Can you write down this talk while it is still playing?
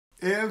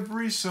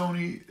every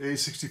Sony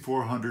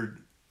a6400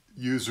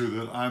 user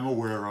that I'm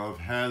aware of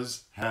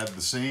has had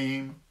the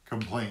same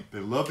complaint. They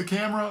love the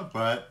camera,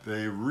 but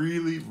they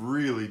really,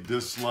 really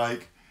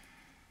dislike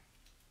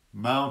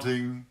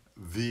mounting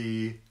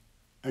the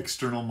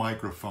external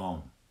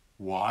microphone.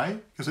 Why?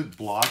 Because it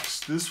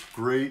blocks this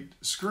great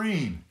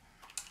screen.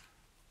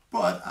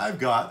 But I've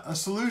got a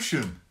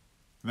solution,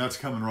 and that's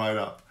coming right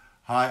up.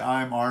 Hi,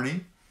 I'm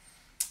Arnie,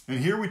 and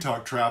here we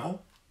talk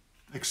travel,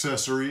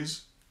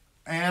 accessories,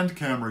 and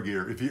camera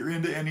gear. If you're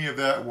into any of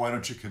that, why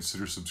don't you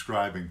consider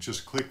subscribing?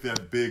 Just click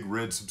that big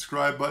red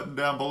subscribe button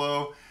down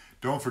below.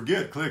 Don't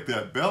forget, click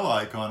that bell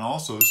icon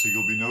also so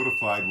you'll be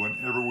notified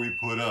whenever we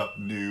put up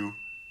new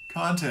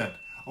content.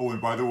 Oh,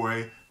 and by the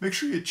way, make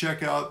sure you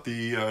check out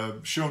the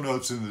show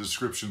notes in the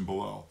description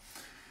below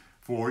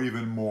for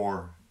even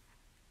more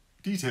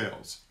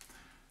details.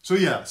 So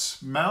yes,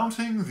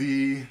 mounting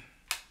the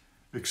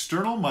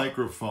external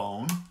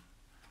microphone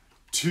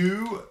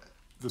to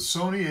the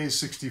Sony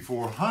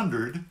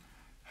a6400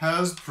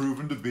 has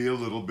proven to be a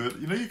little bit,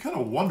 you kind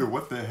of wonder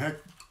what the heck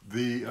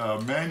the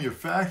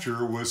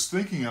manufacturer was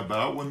thinking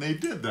about when they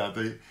did that.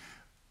 They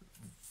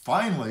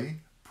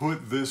finally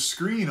put this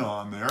screen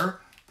on there,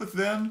 but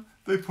then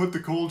they put the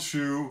cold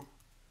shoe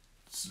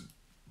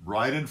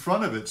right in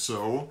front of it,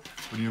 so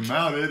when you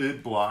mount it,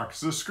 it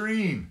blocks the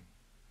screen.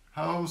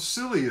 How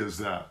silly is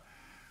that?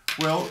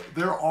 Well,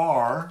 there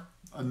are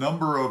a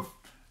number of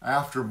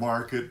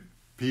aftermarket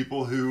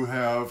people who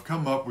have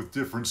come up with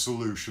different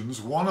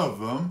solutions. One of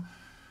them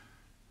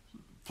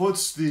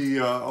puts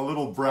a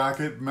little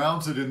bracket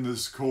mounted in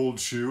this cold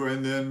shoe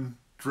and then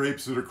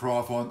drapes it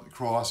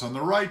across on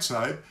the right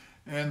side,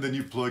 and then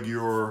you plug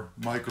your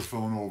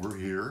microphone over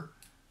here.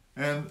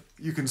 And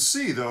you can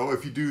see though,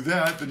 if you do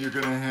that, then you're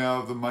going to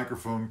have the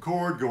microphone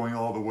cord going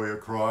all the way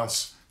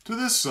across to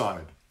this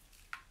side.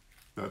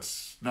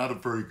 That's not a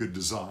very good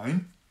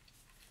design.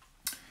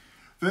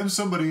 Then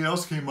somebody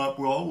else came up,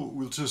 well,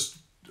 we'll just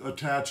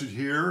attach it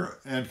here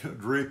and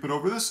drape it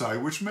over this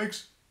side, which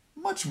makes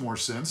much more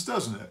sense,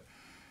 doesn't it?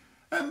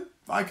 And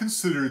I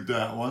considered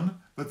that one,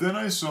 but then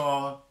I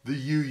saw the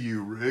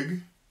UU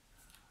rig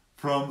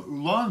from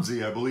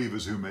Ulanzi, I believe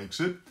is who makes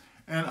it,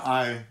 and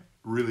I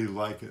really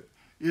like it.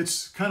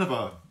 It's kind of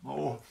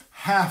a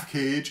half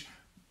cage.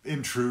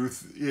 In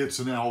truth, it's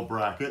an L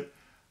bracket.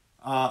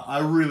 I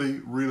really,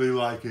 really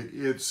like it.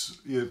 It's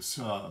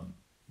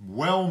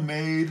well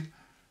made,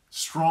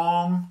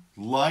 strong,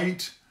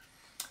 light,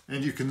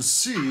 and you can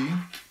see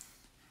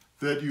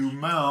that you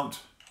mount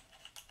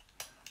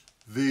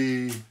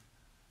the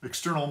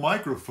external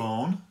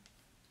microphone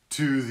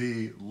to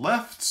the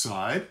left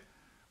side,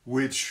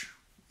 which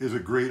is a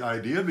great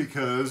idea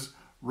because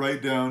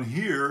right down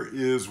here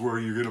is where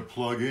you're going to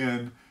plug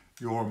in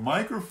your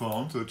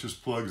microphone. So it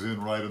just plugs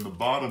in right in the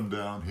bottom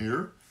down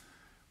here,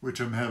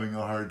 which I'm having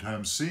a hard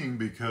time seeing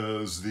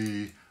because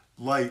the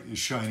light is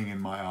shining in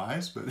my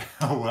eyes, but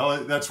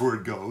well, that's where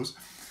it goes.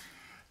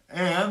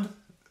 And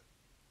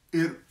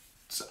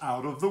it's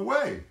out of the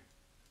way.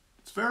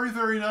 It's very,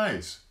 very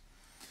nice.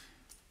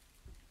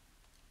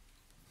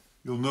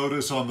 You'll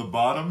notice on the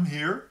bottom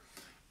here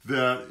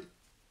that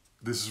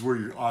this is where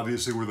you're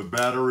obviously where the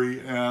battery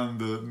and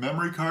the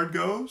memory card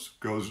goes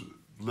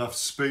left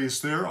space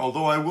there,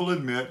 although I will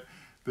admit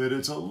that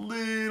it's a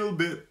little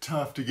bit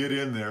tough to get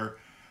in there.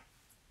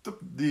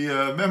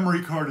 The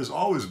memory card has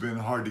always been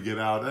hard to get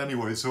out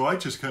anyway, so I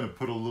just kind of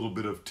put a little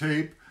bit of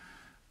tape,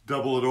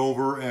 double it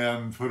over,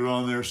 and put it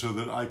on there so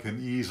that I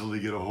can easily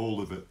get a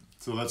hold of it.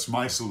 So that's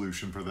my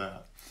solution for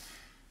that.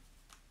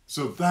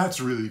 So that's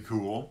really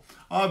cool.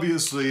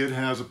 Obviously, it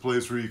has a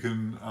place where you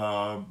can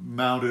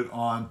mount it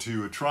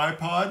onto a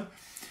tripod.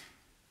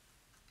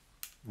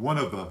 One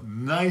of the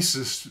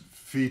nicest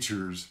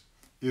features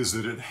is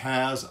that it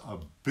has a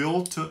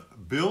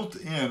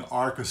built-in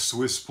Arca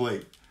Swiss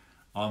plate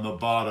on the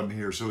bottom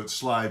here. So it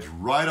slides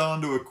right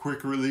onto a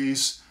quick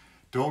release.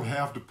 Don't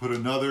have to put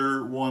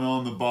another one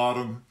on the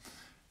bottom.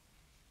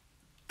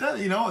 That,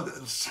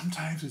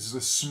 sometimes it's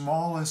the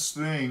smallest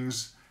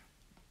things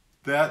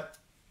that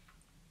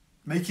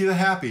make you the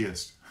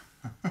happiest.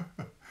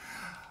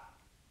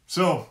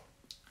 So,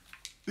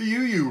 the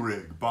UU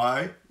rig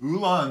by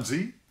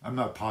Ulanzi. I'm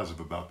not positive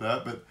about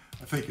that, but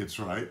I think it's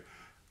right.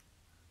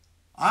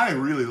 I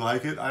really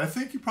like it. I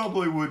think you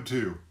probably would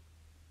too.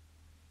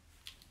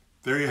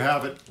 There you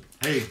have it.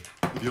 Hey,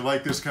 if you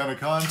like this kind of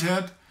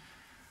content,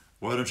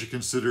 why don't you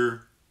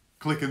consider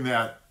clicking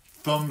that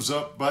thumbs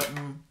up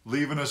button,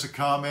 leaving us a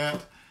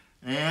comment,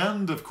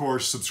 and of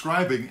course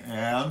subscribing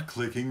and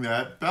clicking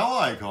that bell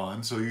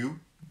icon so you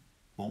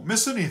won't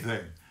miss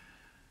anything.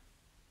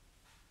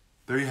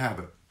 There you have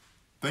it.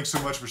 Thanks so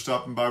much for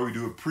stopping by. We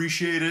do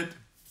appreciate it.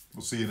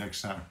 We'll see you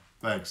next time.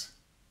 Thanks.